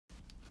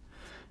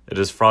It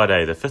is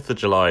Friday, the 5th of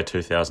July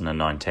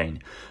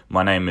 2019.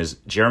 My name is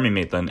Jeremy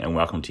Medlin and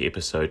welcome to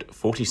episode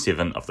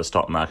 47 of the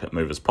Stock Market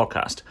Movers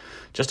podcast.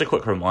 Just a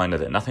quick reminder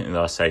that nothing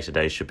that I say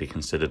today should be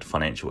considered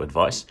financial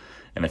advice,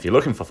 and if you're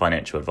looking for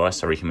financial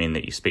advice, I recommend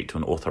that you speak to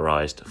an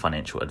authorised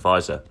financial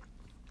advisor.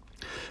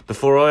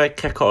 Before I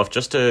kick off,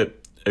 just a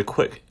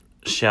quick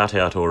shout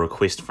out or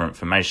request for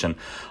information.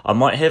 I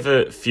might have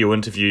a few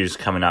interviews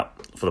coming up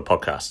for the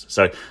podcast.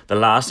 So the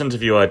last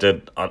interview I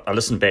did, I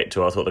listened back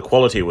to, I thought the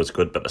quality was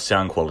good, but the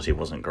sound quality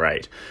wasn't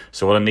great.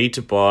 So what I need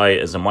to buy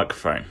is a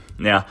microphone.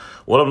 Now,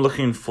 what I'm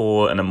looking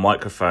for in a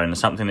microphone is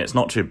something that's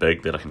not too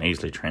big, that I can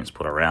easily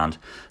transport around,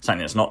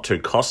 something that's not too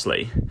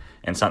costly,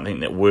 and something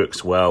that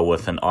works well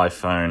with an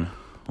iPhone.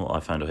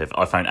 What iPhone do I have?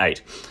 iPhone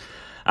 8.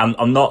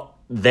 I'm not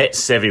that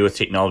savvy with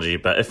technology,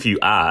 but if you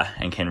are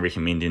and can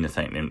recommend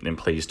anything, then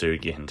please do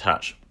get in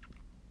touch.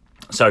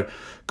 So,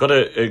 got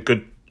a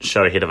good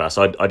show ahead of us.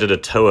 I did a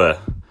tour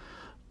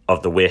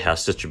of the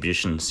warehouse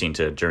distribution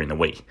centre during the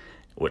week,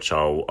 which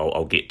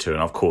I'll get to,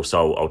 and of course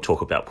I'll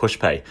talk about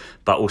PushPay.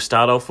 But we'll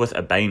start off with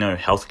Abeno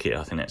Healthcare.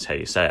 I think that's how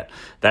you say it.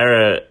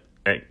 They're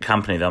a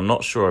company that I'm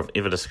not sure I've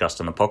ever discussed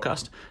on the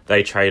podcast.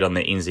 They trade on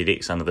the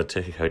NZX under the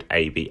ticker code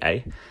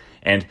ABA.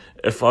 And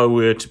if I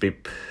were to be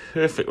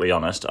perfectly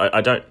honest,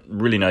 I don't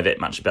really know that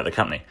much about the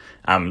company.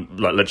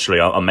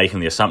 Literally, I'm making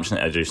the assumption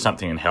that they do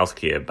something in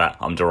healthcare, but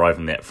I'm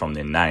deriving that from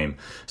their name.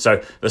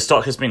 So the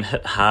stock has been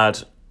hit hard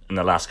in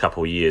the last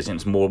couple of years, and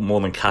it's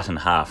more than cut in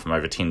half from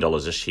over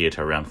 $10 this year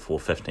to around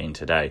 $4.15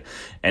 today.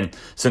 And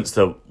since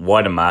the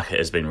wider market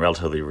has been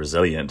relatively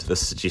resilient,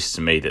 this suggests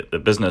to me that the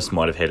business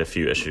might have had a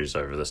few issues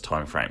over this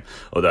time frame,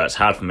 although it's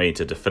hard for me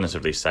to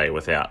definitively say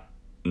without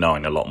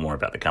knowing a lot more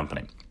about the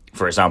company.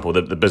 For example,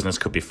 the business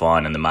could be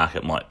fine and the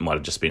market might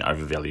have just been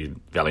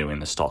overvaluing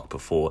the stock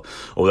before.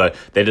 Although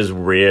that is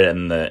rare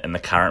in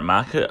the current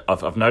market.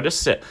 I've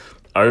noticed that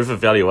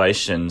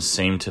overvaluations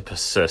seem to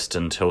persist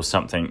until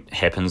something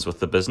happens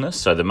with the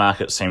business. So the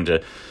market seemed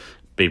to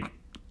be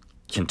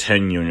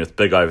continuing with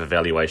big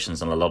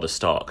overvaluations on a lot of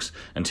stocks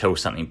until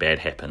something bad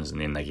happens, and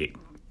then they get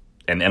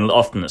and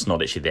often it's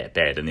not actually that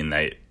bad, and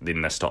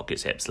then the stock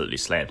gets absolutely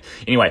slammed.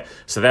 Anyway,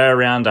 so they're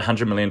around a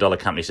 $100 million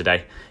company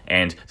today,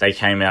 and they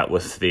came out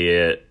with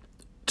their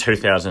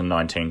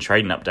 2019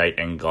 trading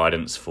update and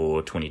guidance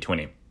for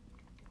 2020.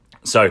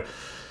 So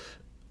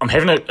I'm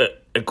having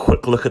a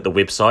quick look at the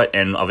website,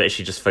 and I've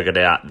actually just figured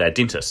out they're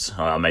dentists.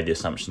 I made the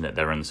assumption that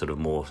they're in sort of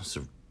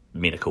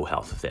medical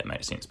health, if that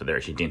makes sense, but they're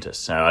actually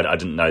dentists. So I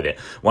didn't know that.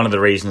 One of the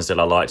reasons that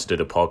I like to do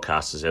the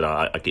podcast is that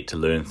I get to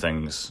learn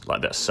things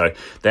like this. So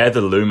they're the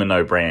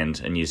Lumino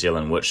brand in New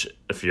Zealand, which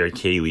if you're a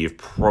Kiwi, you've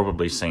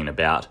probably seen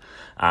about.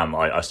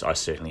 I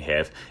certainly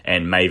have.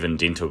 And Maven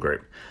Dental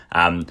Group.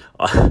 I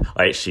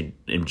actually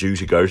am due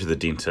to go to the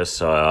dentist,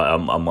 so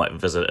I might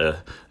visit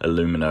a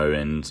Lumino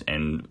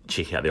and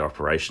check out their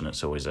operation.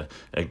 It's always a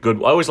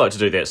good. I always like to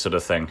do that sort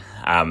of thing.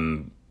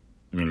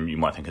 I mean, you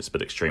might think it's a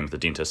bit extreme with the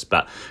dentist,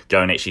 but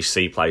go and actually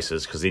see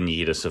places, because then you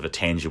get a sort of a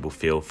tangible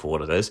feel for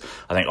what it is.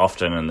 I think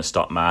often in the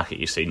stock market,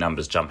 you see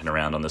numbers jumping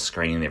around on the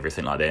screen and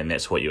everything like that, and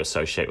that's what you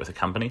associate with a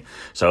company.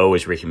 So I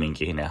always recommend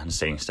getting out and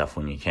seeing stuff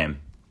when you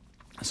can.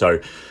 So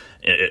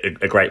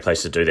a great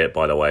place to do that,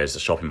 by the way, is the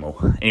shopping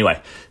mall. Anyway,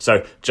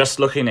 so just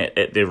looking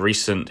at their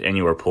recent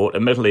annual report,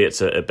 admittedly it's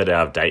a bit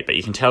out of date, but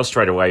you can tell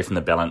straight away from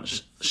the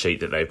balance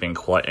sheet that they've been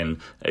quite an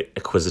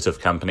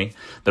acquisitive company.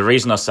 The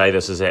reason I say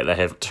this is that they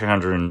have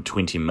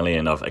 $220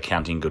 million of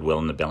accounting goodwill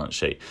in the balance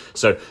sheet.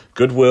 So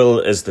goodwill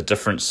is the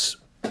difference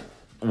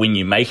when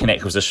you make an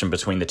acquisition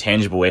between the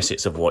tangible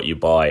assets of what you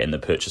buy and the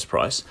purchase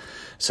price.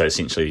 So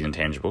essentially the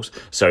intangibles.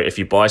 So if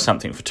you buy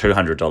something for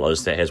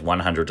 $200 that has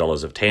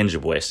 $100 of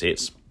tangible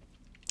assets,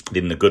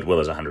 then the goodwill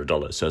is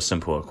 $100. So a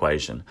simple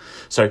equation.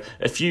 So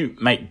if you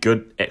make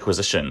good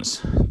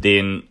acquisitions,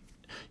 then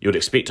you would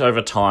expect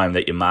over time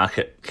that your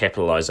market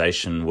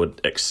capitalization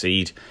would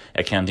exceed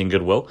accounting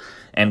goodwill.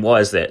 And why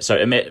is that? So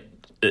the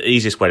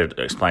easiest way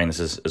to explain this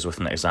is with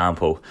an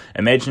example.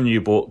 Imagine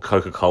you bought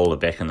Coca-Cola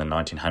back in the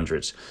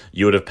 1900s.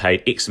 You would have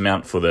paid X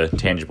amount for the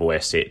tangible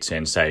assets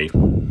and say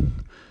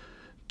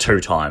 2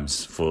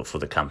 times for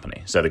the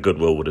company. So the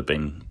goodwill would have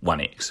been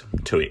 1x,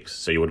 2x.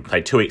 So you would have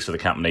paid 2x for the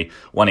company,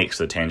 1x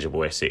for the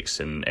tangible assets,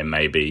 and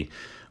maybe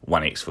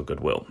 1x for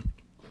goodwill.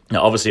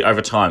 Now, obviously,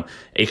 over time,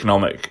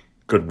 economic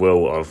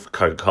goodwill of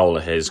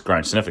Coca-Cola has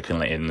grown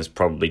significantly and is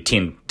probably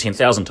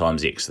 10,000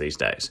 times X these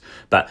days.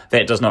 But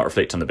that does not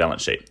reflect on the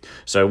balance sheet.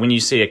 So when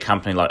you see a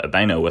company like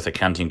Abeno with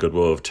accounting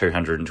goodwill of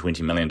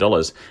 $220 million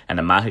and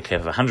a market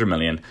cap of $100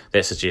 million,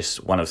 that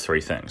suggests one of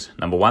 3 things.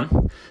 Number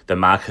 1, the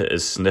market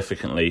is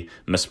significantly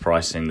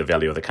mispricing the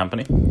value of the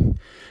company.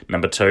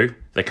 Number 2,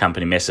 the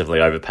company massively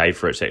overpaid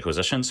for its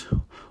acquisitions.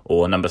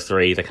 Or number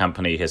 3, the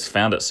company has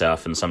found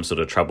itself in some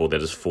sort of trouble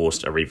that has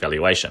forced a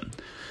revaluation.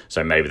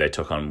 So maybe they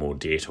took on more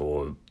debt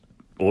or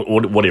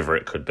whatever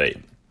it could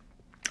be.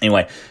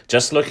 Anyway,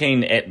 just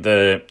looking at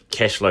the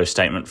cash flow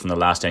statement from the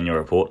last annual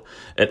report,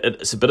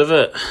 it's a bit of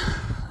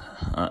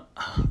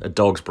a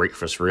dog's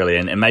breakfast, really.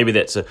 And maybe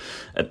that's a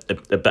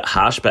bit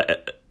harsh,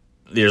 but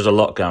there's a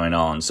lot going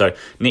on. So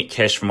net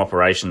cash from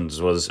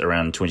operations was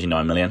around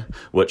 29 million,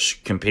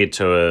 which compared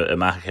to a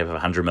market cap of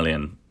 100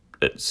 million,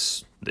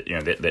 it's,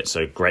 that's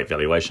a great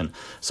valuation.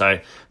 So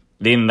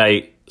then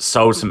they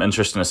sold some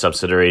interest in a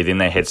subsidiary, then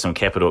they had some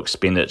capital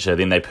expenditure,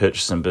 then they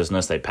purchased some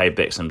business, they paid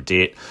back some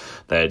debt,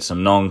 they had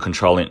some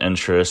non-controlling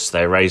interests,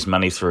 they raised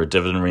money through a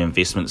dividend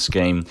reinvestment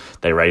scheme,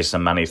 they raised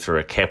some money through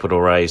a capital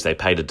raise, they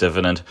paid a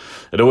dividend.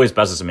 It always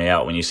buzzes me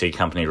out when you see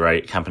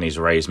companies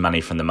raise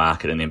money from the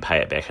market and then pay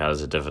it back out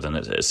as a dividend.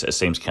 It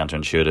seems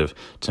counterintuitive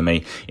to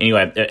me.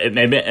 Anyway,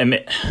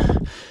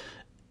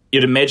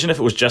 you'd imagine if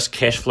it was just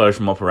cash flow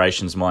from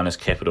operations minus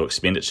capital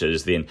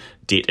expenditures, then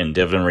debt and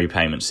dividend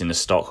repayments, then the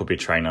stock would be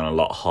trading on a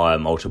lot higher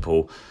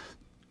multiple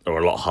or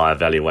a lot higher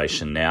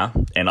valuation now.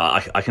 And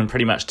I can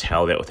pretty much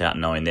tell that without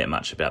knowing that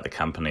much about the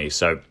company.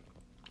 So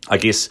I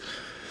guess,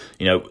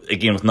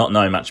 again, with not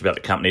knowing much about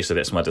the company, so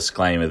that's my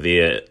disclaimer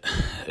there,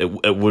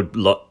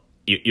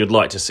 you'd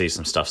like to see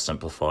some stuff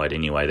simplified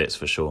anyway, that's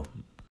for sure.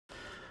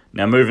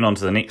 Now, moving on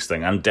to the next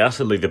thing,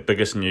 undoubtedly the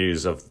biggest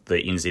news of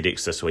the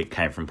NZX this week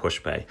came from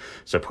Pushpay.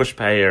 So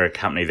Pushpay are a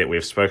company that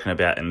we've spoken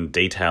about in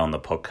detail on the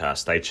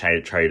podcast. They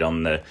trade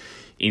on the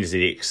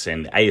NZX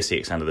and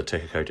ASX under the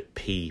ticker code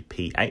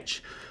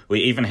PPH. We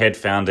even had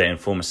founder and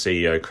former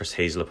CEO Chris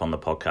Heaslip on the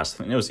podcast. I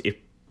think that was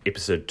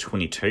episode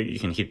 22. You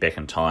can head back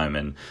in time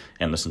and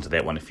listen to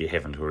that one if you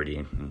haven't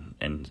already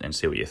and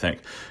see what you think.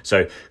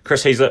 So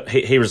Chris Heaslip,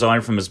 he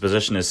resigned from his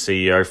position as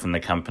CEO from the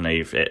company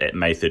at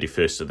May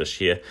 31st of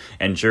this year.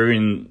 And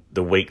during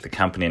the week, the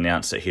company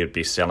announced that he would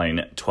be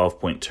selling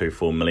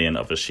 12.24 million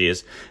of his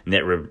shares. And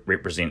that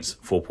represents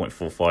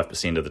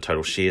 4.45% of the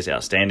total shares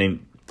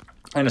outstanding.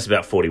 And it's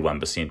about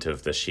 41%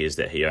 of the shares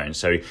that he owns.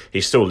 So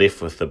he's still left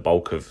with the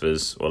bulk of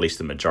his, or at least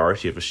the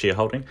majority of his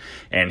shareholding,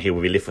 and he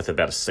will be left with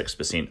about a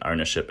 6%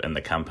 ownership in the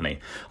company.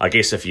 I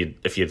guess if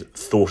you'd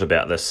thought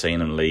about this,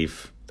 seeing him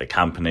leave the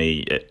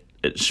company,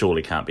 it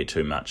surely can't be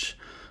too much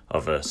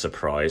of a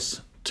surprise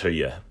to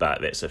you,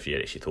 but that's if you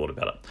actually thought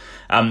about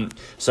it.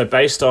 So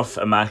based off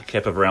a market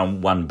cap of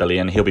around 1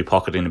 billion, he'll be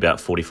pocketing about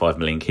 45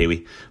 million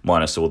Kiwi,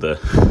 minus all the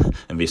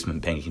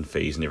investment banking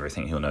fees and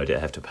everything he'll no doubt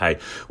have to pay,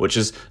 which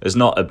is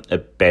not a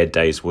bad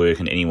day's work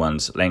in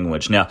anyone's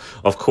language. Now,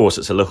 of course,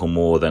 it's a little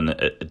more than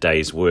a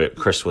day's work.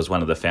 Chris was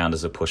one of the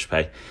founders of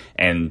Pushpay,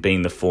 and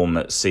being the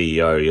former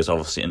CEO, he was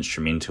obviously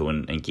instrumental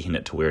in getting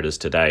it to where it is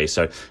today.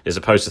 So as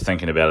opposed to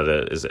thinking about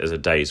it as a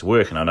day's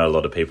work, and I know a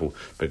lot of people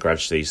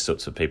begrudge these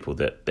sorts of people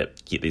that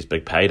get these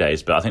big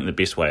paydays, but I think the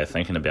best way of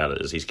thinking about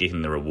it is he's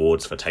getting the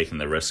rewards for taking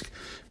the risk,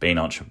 being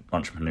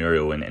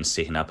entrepreneurial and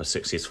setting up a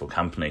successful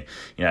company.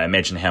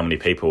 Imagine how many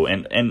people,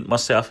 and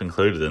myself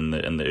included in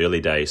the early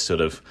days,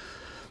 sort of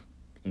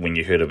when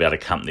you heard about a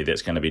company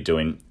that's going to be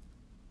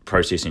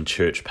processing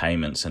church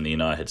payments in the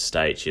United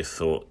States, you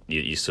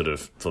sort of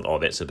thought, oh,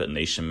 that's a bit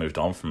niche, and moved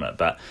on from it.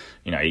 But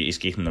he's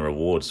getting the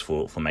rewards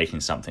for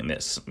making something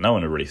that's no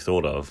one had really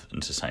thought of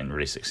into saying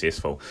really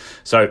successful.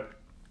 So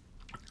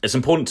it's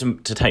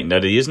important to take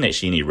note he isn't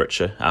actually any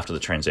richer after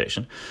the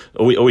transaction.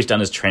 All he's done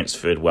is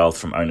transferred wealth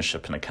from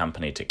ownership in a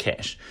company to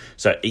cash.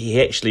 So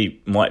he actually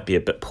might be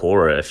a bit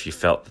poorer if you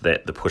felt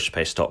that the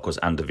Pushpay stock was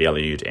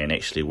undervalued and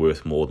actually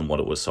worth more than what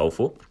it was sold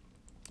for.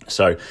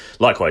 So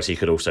likewise, he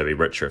could also be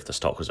richer if the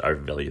stock was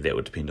overvalued. That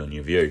would depend on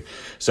your view.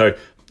 So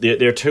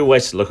there are two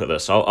ways to look at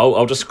this.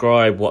 I'll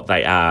describe what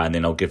they are, and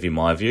then I'll give you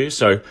my view.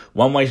 So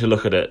one way to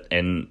look at it,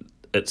 and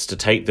it's to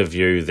take the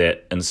view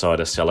that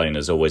insider selling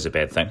is always a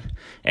bad thing,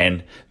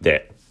 and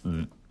that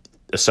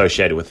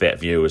associated with that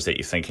view is that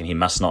you're thinking he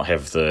must not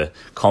have the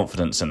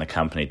confidence in the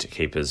company to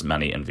keep his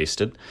money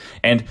invested.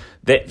 And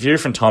that view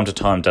from time to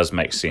time does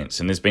make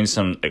sense, and there's been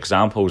some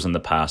examples in the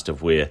past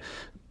of where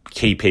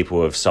key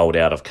people have sold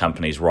out of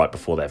companies right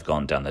before they've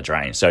gone down the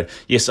drain. So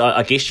yes,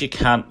 I guess you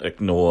can't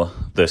ignore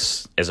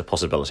this as a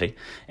possibility,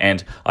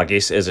 and I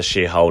guess as a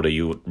shareholder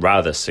you would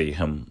rather see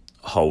him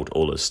hold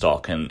all his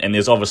stock, and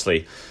there's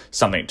obviously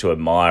something to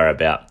admire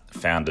about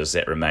founders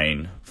that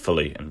remain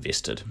fully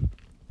invested.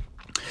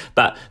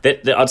 But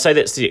that I'd say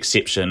that's the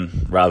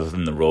exception rather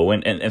than the rule.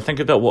 And think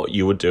about what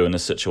you would do in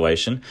this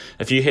situation.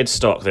 If you had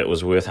stock that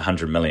was worth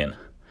 100 million,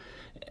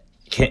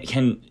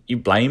 can you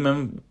blame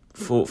him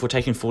for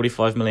taking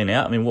 45 million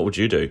out? I mean, what would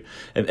you do?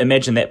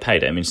 Imagine that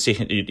payday. I mean,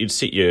 you'd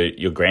set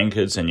your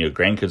grandkids and your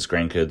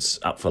grandkids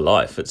up for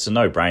life. It's a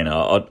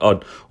no-brainer.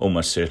 I'd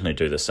almost certainly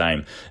do the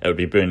same. It would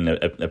be burning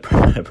a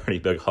pretty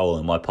big hole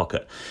in my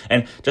pocket.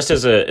 And just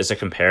as a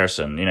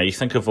comparison, you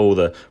think of all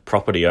the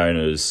property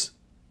owners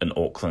in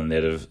Auckland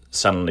that have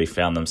suddenly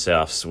found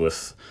themselves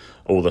with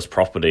all this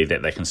property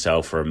that they can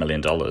sell for $1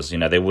 million.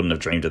 They wouldn't have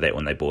dreamed of that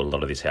when they bought a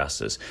lot of these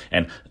houses.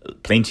 And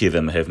plenty of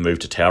them have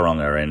moved to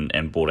Tauranga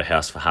and bought a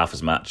house for half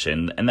as much,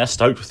 and they're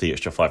stoked with the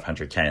extra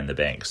 500k in the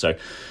bank. So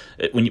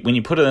when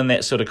you put it in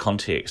that sort of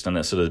context and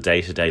that sort of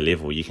day-to-day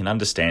level, you can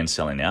understand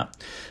selling out.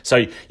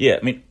 So yeah,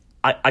 I mean,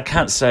 I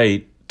can't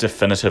say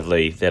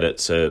definitively that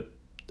it's a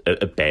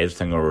bad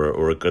thing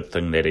or a good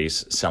thing that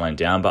he's selling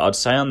down, but I'd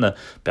say on the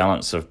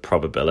balance of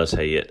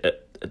probability,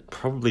 it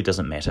probably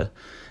doesn't matter.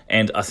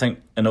 And I think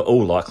in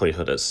all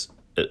likelihood,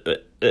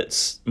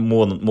 it's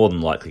more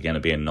than likely going to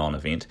be a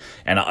non-event.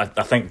 And I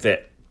think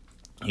that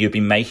you'd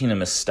be making a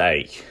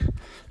mistake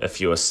if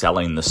you are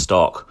selling the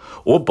stock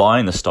or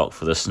buying the stock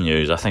for this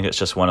news. I think it's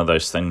just one of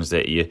those things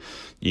that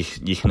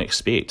you can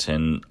expect,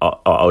 and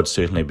I would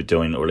certainly be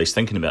doing, or at least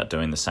thinking about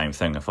doing, the same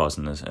thing if I was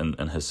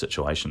in his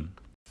situation.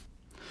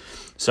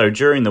 So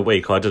during the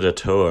week, I did a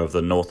tour of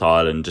the North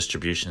Island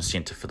Distribution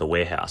Centre for the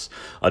warehouse.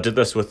 I did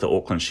this with the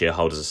Auckland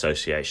Shareholders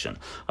Association.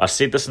 I've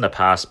said this in the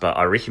past, but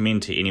I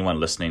recommend to anyone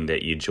listening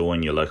that you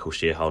join your local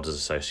Shareholders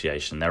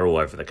Association. They're all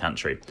over the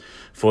country.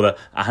 For the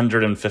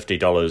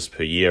 $150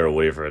 per year or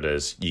whatever it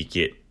is, you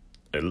get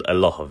a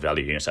lot of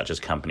value, such as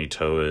company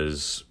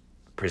tours,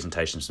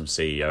 presentations from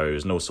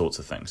CEOs, and all sorts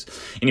of things.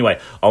 Anyway,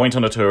 I went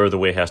on a tour of the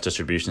Warehouse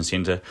Distribution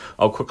Centre.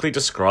 I'll quickly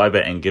describe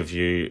it and give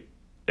you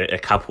a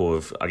couple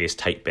of,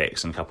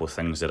 take-backs and a couple of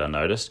things that I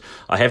noticed.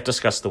 I have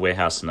discussed the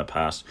warehouse in the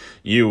past.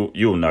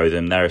 You'll know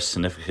them. They're a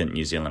significant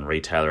New Zealand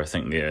retailer. I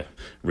think their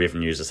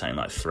revenues are something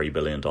like $3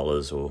 billion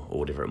or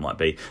whatever it might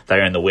be. They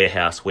own the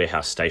warehouse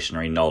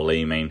stationery, Noel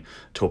Leeming,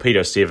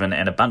 Torpedo 7,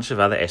 and a bunch of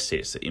other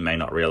assets that you may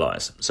not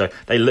realise. So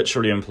they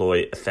literally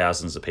employ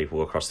thousands of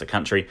people across the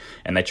country,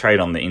 and they trade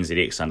on the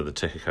NZX under the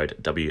ticker code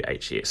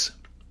WHS.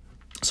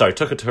 So I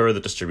took a tour of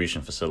the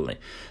distribution facility.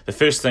 The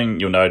first thing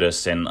you'll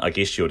notice, and I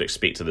guess you would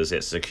expect it, is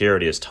that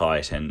security is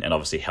tight, and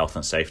obviously health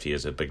and safety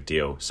is a big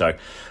deal. So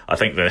I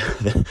think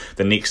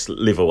the next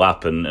level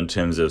up in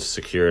terms of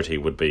security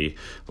would be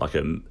like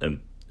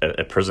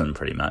a prison,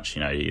 pretty much,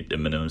 a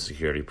minimum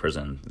security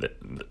prison.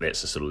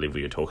 That's the sort of level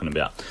you're talking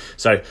about.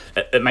 So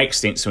it makes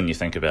sense when you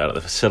think about it.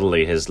 The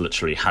facility has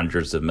literally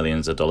hundreds of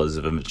millions of dollars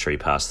of inventory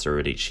passed through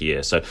it each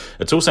year. So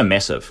it's also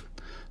massive.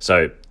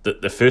 So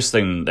the first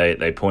thing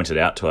they pointed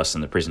out to us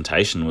in the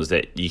presentation was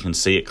that you can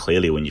see it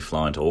clearly when you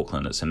fly into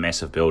Auckland. It's a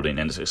massive building,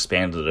 and it's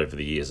expanded over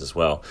the years as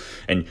well.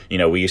 And,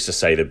 we used to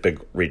say the big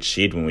red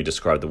shed when we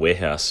described the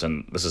warehouse,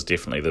 and this is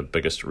definitely the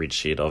biggest red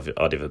shed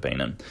I'd ever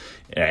been in.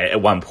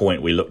 At one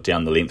point, we looked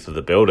down the length of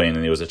the building,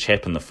 and there was a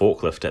chap in the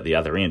forklift at the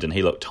other end, and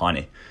he looked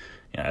tiny.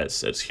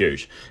 It's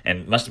huge,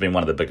 and it must have been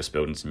one of the biggest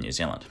buildings in New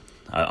Zealand.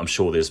 I'm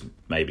sure there's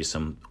maybe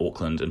some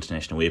Auckland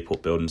International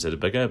Airport buildings that are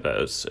bigger,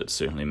 but it's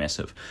certainly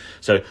massive.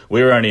 So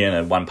we were only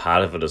in one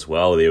part of it as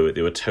well.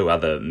 There were two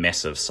other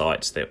massive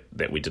sites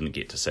that we didn't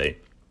get to see.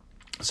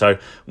 So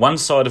one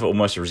side of it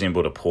almost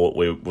resembled a port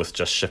with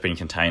just shipping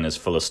containers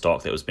full of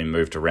stock that was being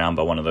moved around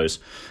by one of those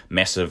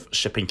massive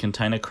shipping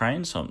container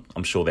cranes.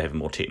 I'm sure they have a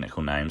more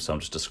technical name, so I'm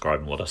just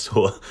describing what I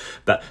saw.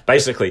 But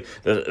basically,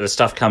 the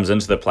stuff comes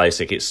into the place,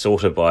 it gets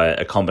sorted by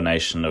a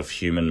combination of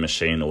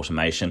human-machine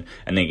automation,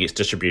 and then gets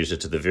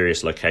distributed to the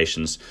various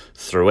locations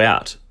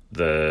throughout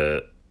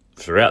the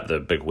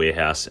big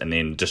warehouse, and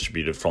then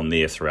distributed from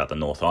there throughout the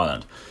North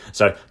Island.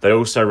 So they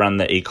also run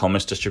the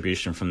e-commerce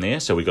distribution from there,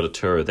 so we got a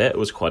tour of that. It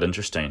was quite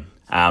interesting.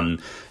 A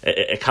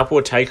couple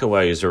of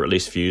takeaways, or at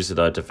least views, that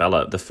I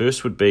developed. The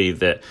first would be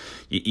that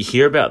you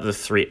hear about the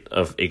threat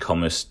of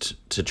e-commerce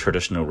to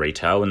traditional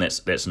retail, and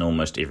that's an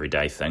almost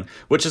everyday thing,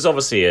 which is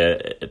obviously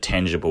a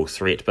tangible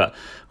threat. But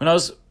when I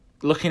was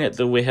looking at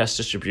the warehouse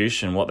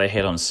distribution, what they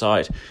had on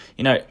site,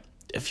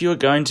 if you are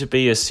going to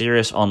be a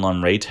serious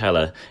online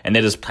retailer, and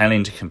that is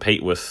planning to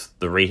compete with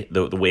the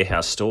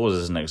warehouse stores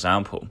as an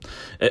example,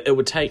 it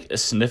would take a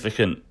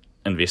significant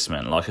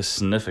investment.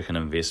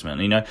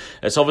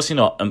 It's obviously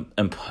not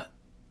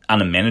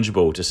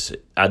unimaginable to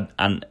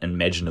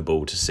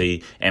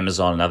see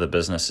Amazon and other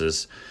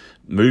businesses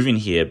moving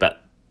here,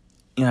 but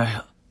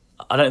I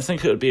don't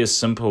think it would be as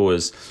simple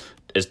as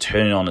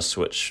turning on a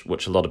switch,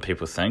 which a lot of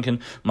people think.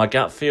 And my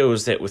gut feel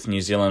is that with New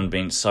Zealand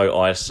being so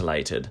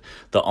isolated,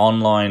 the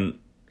online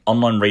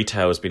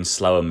retail has been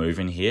slower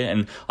moving here,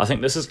 and I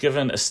think this has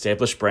given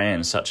established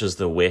brands such as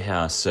the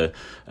Warehouse a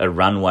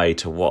runway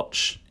to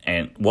watch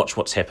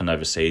what's happened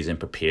overseas and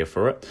prepare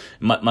for it.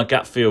 My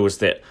gut feel is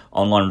that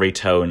online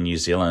retail in New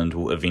Zealand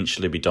will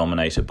eventually be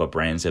dominated by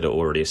brands that are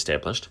already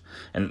established,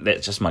 and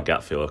that's just my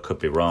gut feel. I could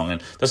be wrong,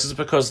 and this is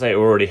because they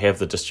already have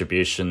the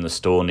distribution, the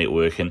store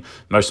network, and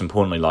most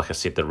importantly, like I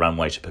said, the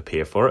runway to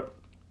prepare for it.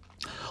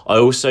 I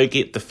also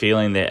get the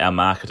feeling that our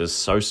market is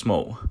so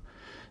small.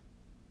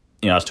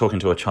 I was talking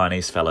to a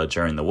Chinese fellow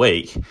during the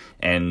week,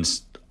 and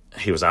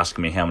he was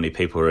asking me how many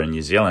people are in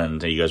New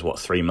Zealand. And he goes,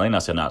 3 million? I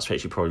said, no, it's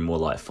actually probably more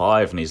like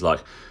 5. And he's like,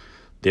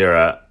 there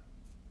are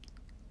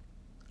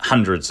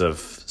hundreds of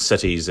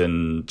cities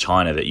in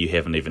China that you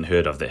haven't even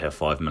heard of that have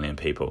 5 million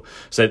people.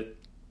 So,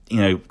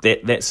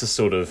 that's the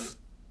sort of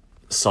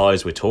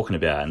size we're talking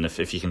about. And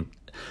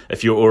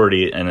if you're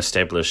already an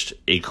established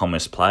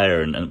e-commerce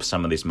player in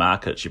some of these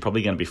markets, you're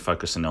probably going to be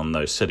focusing on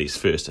those cities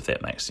first, if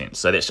that makes sense.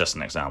 So that's just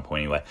an example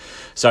anyway.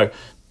 So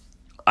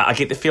I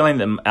get the feeling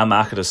that our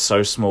market is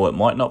so small, it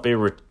might not be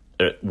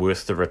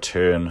worth the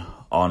return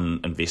on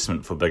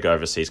investment for big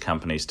overseas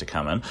companies to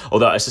come in.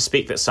 Although I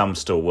suspect that some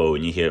still will,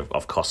 and you hear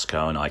of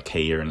Costco and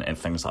IKEA and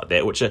things like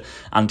that, which are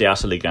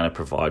undoubtedly going to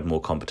provide more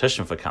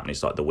competition for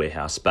companies like the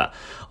Warehouse. But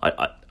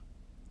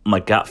my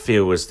gut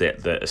feel was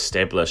that the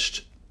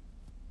established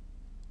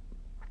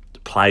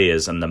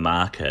players in the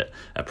market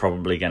are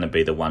probably going to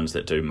be the ones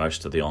that do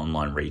most of the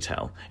online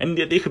retail. And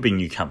there could be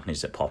new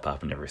companies that pop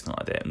up and everything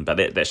like that,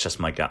 but that's just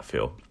my gut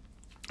feel.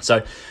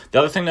 So the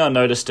other thing that I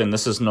noticed, and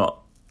this is not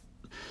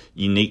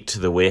unique to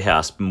the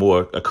warehouse,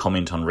 more a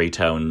comment on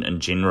retail in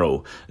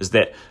general, is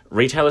that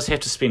retailers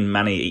have to spend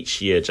money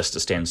each year just to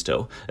stand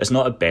still. It's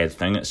not a bad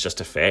thing, it's just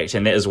a fact,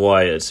 and that is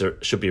why it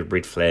should be a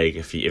red flag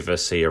if you ever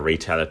see a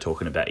retailer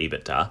talking about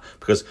EBITDA,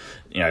 because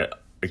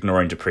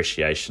ignoring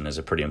depreciation is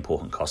a pretty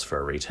important cost for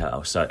a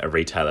retailer.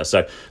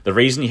 So the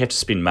reason you have to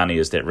spend money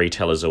is that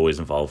retail is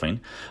always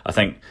evolving. I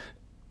think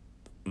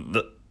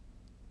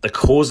the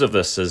cause of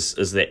this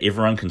is that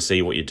everyone can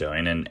see what you're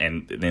doing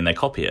and then they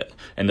copy it.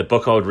 And the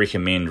book I would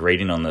recommend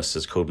reading on this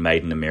is called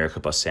Made in America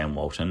by Sam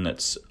Walton.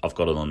 I've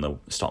got it on the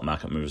Stock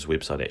Market Movers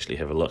website, actually,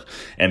 have a look.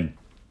 And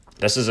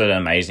this is an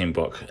amazing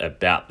book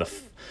about the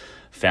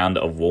founder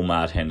of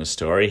Walmart and his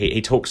story.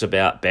 He talks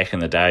about back in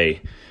the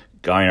day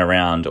going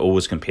around all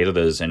his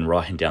competitors and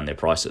writing down their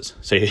prices.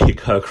 So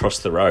he'd go across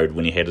the road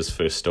when he had his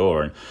first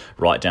store and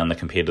write down the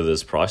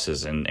competitors'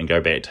 prices and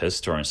go back to his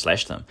store and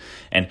slash them.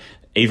 And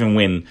even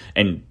when,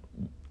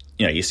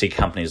 you see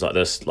companies like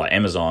this, like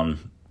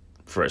Amazon,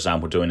 for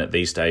example, doing it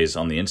these days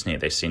on the internet.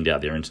 They send out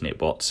their internet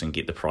bots and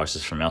get the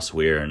prices from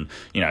elsewhere. And,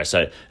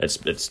 so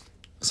it's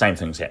same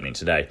things happening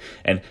today.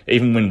 And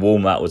even when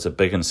Walmart was a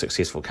big and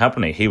successful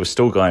company, he was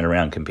still going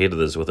around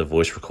competitors with a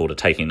voice recorder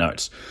taking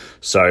notes.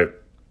 So,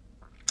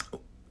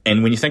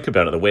 and when you think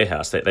about it, the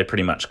warehouse, they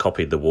pretty much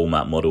copied the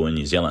Walmart model in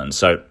New Zealand.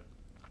 So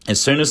as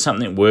soon as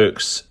something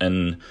works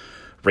in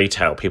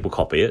retail, people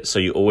copy it. So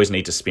you always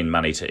need to spend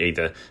money to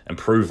either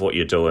improve what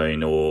you're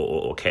doing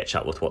or catch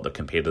up with what the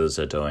competitors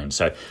are doing.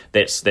 So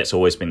that's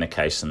always been the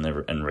case in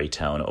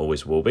retail, and it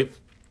always will be.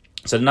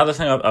 So another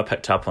thing I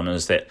picked up on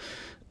is that,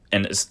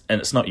 and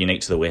it's not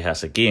unique to the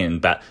warehouse again,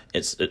 but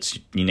it's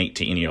unique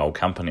to any old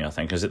company, I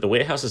think, is that the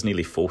warehouse is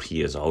nearly 40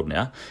 years old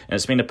now, and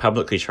it's been a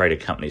publicly traded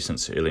company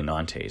since the early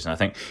 90s. And I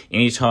think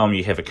anytime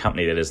you have a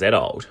company that is that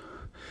old,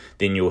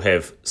 then you'll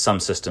have some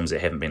systems that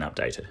haven't been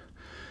updated.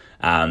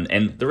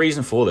 And the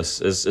reason for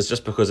this is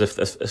just because if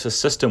a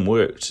system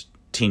worked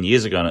 10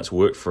 years ago and it's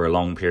worked for a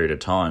long period of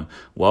time,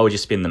 why would you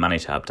spend the money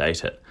to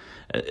update it?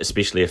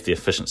 Especially if the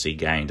efficiency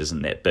gained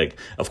isn't that big.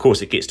 Of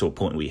course, it gets to a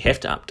point where you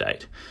have to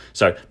update.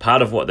 So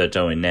part of what they're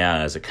doing now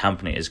as a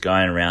company is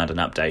going around and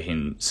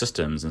updating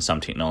systems and some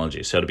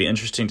technology. So it'll be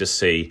interesting to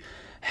see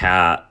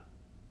how,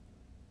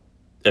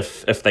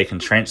 if they can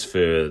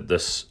transfer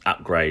this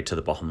upgrade to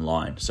the bottom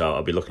line. So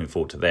I'll be looking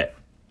forward to that.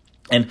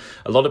 And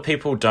a lot of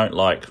people don't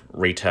like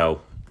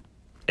retail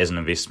as an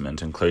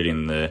investment,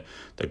 including the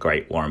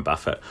great Warren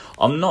Buffett.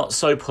 I'm not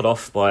so put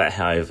off by it,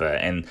 however,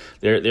 and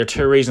there are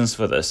two reasons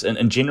for this.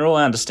 In general,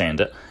 I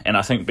understand it, and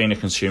I think being a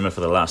consumer for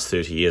the last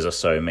 30 years or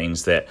so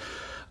means that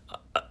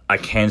I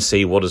can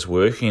see what is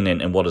working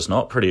and what is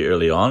not pretty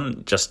early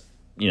on. Just,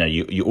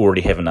 you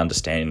already have an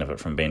understanding of it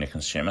from being a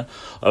consumer.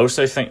 I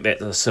also think that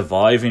the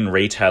surviving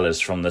retailers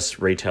from this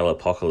retail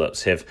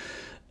apocalypse have,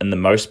 in the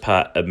most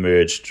part,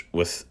 emerged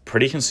with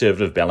pretty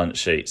conservative balance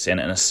sheets and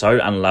are so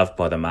unloved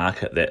by the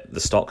market that the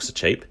stocks are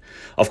cheap.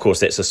 Of course,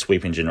 that's a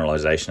sweeping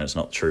generalization. It's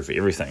not true for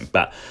everything.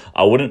 But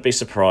I wouldn't be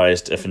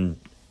surprised if, in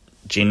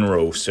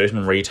general,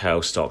 certain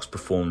retail stocks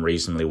perform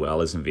reasonably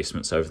well as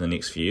investments over the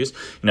next few years.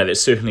 That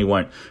certainly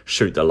won't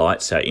shoot the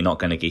lights out. You're not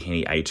going to get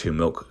any A2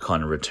 milk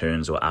kind of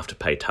returns or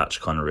Afterpay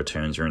Touch kind of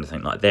returns or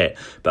anything like that.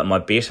 But my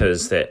bet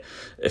is that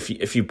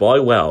if you buy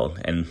well,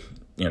 and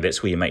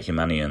that's where you make your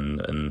money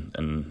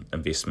in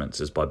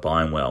investments, is by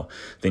buying well,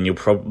 then you'll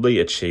probably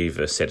achieve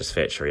a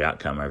satisfactory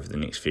outcome over the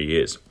next few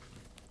years.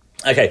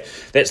 Okay,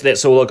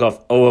 that's all I've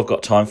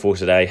got time for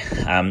today.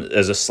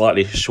 It's a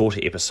slightly shorter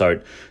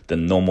episode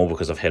than normal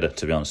because I've had,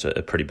 to be honest,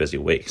 a pretty busy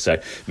week.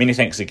 So many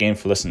thanks again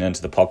for listening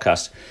into the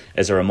podcast.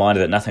 As a reminder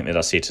that nothing that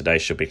I said today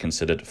should be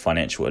considered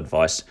financial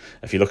advice.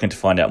 If you're looking to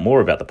find out more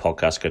about the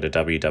podcast, go to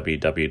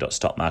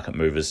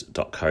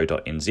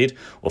www.stockmarketmovers.co.nz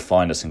or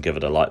find us and give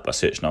it a like by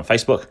searching on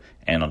Facebook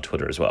and on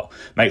Twitter as well.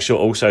 Make sure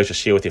also to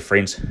share with your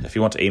friends. If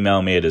you want to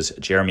email me, it is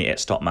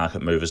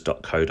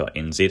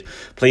jeremy@stockmarketmovers.co.nz.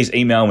 Please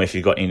email me if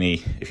you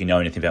know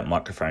anything about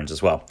microphones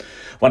as well.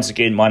 Once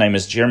again, my name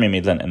is Jeremy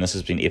Medlin, and this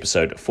has been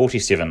episode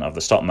 47 of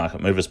the Stock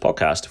Market Movers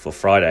podcast for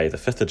Friday, the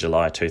 5th of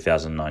July,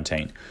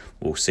 2019.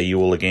 We'll see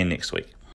you all again next week.